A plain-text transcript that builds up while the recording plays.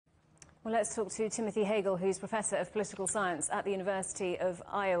Well, let's talk to Timothy Hagle, who's Professor of Political Science at the University of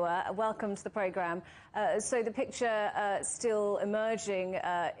Iowa. Welcome to the programme. So the picture still emerging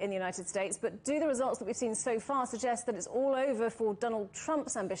in the United States, but do the results that we've seen so far suggest that it's all over for Donald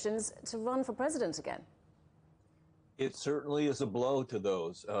Trump's ambitions to run for president again? It certainly is a blow to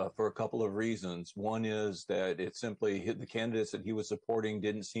those for a couple of reasons. One is that it simply hit the candidates that he was supporting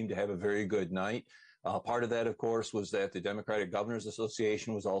didn't seem to have a very good night. Part of that, of course, was that the Democratic Governors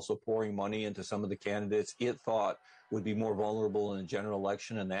Association was also pouring money into some of the candidates it thought would be more vulnerable in a general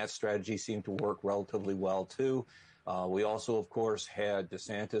election, and that strategy seemed to work relatively well, too. We also, of course, had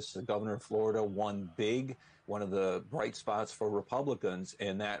DeSantis, the governor of Florida, won big, one of the bright spots for Republicans,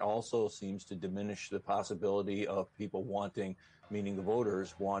 and that also seems to diminish the possibility of people wanting, meaning the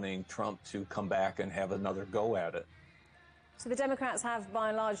voters, wanting Trump to come back and have another go at it. So the Democrats have, by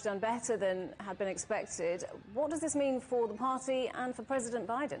and large, done better than had been expected. What does this mean for the party and for President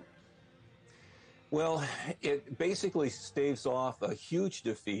Biden? Well, it basically staves off a huge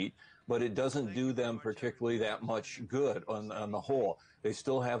defeat, but it doesn't do them particularly that much good on the whole. They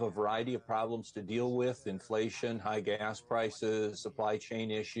still have a variety of problems to deal with: inflation, high gas prices, supply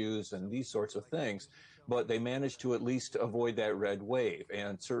chain issues, and these sorts of things. But they managed to at least avoid that red wave.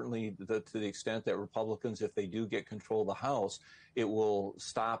 And certainly to the extent that Republicans, if they do get control of the House, it will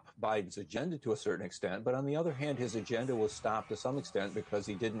stop Biden's agenda to a certain extent. But on the other hand, his agenda was stopped to some extent because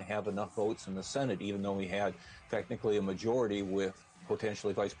he didn't have enough votes in the Senate, even though he had technically a majority with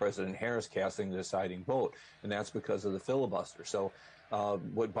potentially Vice President Harris casting the deciding vote. And that's because of the filibuster. So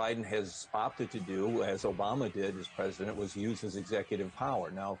what Biden has opted to do, as Obama did as president, was use his executive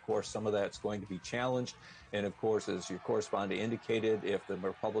power. Now, of course, some of that's going to be challenged. And of course, as your correspondent indicated, if the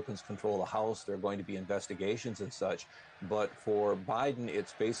Republicans control the House, there are going to be investigations and such. But for Biden,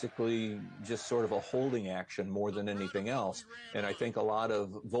 it's basically just sort of a holding action more than anything else. And I think a lot of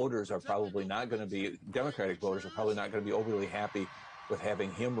voters are probably not going to be, Democratic voters are probably not going to be overly happy with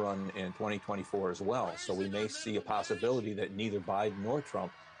having him run in 2024 as well. So we may see a possibility that neither Biden nor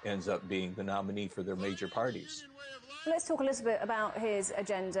Trump ends up being the nominee for their major parties. Let's talk a little bit about his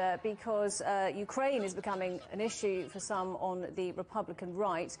agenda, because Ukraine is becoming an issue for some on the Republican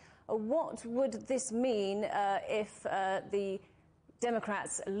right. What would this mean if the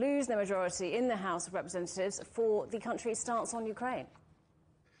Democrats lose their majority in the House of Representatives for the country's stance on Ukraine?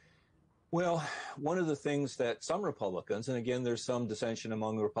 Well, one of the things that some Republicans, and again, there's some dissension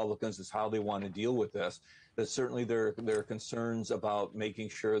among the Republicans, is how they want to deal with this. That certainly there are concerns about making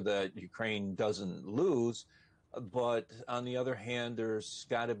sure that Ukraine doesn't lose. But on the other hand, there's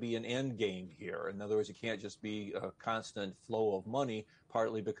got to be an end game here. In other words, it can't just be a constant flow of money,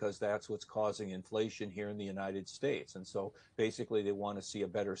 partly because that's what's causing inflation here in the United States. And so basically they want to see a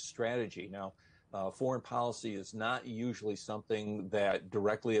better strategy. Now, foreign policy is not usually something that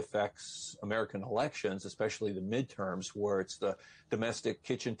directly affects American elections, especially the midterms, where it's the domestic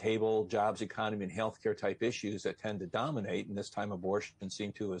kitchen table, jobs, economy, and healthcare type issues that tend to dominate, and this time abortion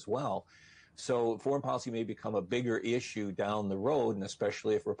seemed to as well. So foreign policy may become a bigger issue down the road, and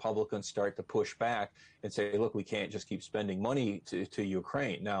especially if Republicans start to push back and say, look, we can't just keep spending money to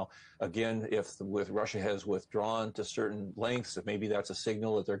Ukraine. Now, again, if Russia has withdrawn to certain lengths, if maybe that's a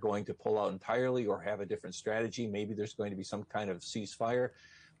signal that they're going to pull out entirely or have a different strategy. Maybe there's going to be some kind of ceasefire.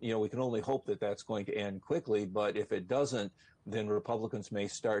 You know, we can only hope that that's going to end quickly. But if it doesn't, then Republicans may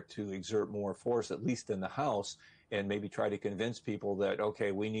start to exert more force, at least in the House, and maybe try to convince people that,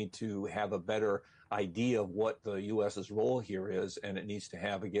 okay, we need to have a better idea of what the U.S.'s role here is, and it needs to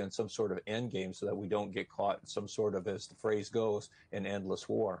have, again, some sort of end game so that we don't get caught in some sort of, as the phrase goes, an endless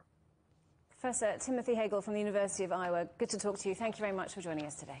war. Professor Timothy Hagle from the University of Iowa, good to talk to you. Thank you very much for joining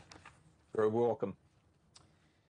us today. You're welcome.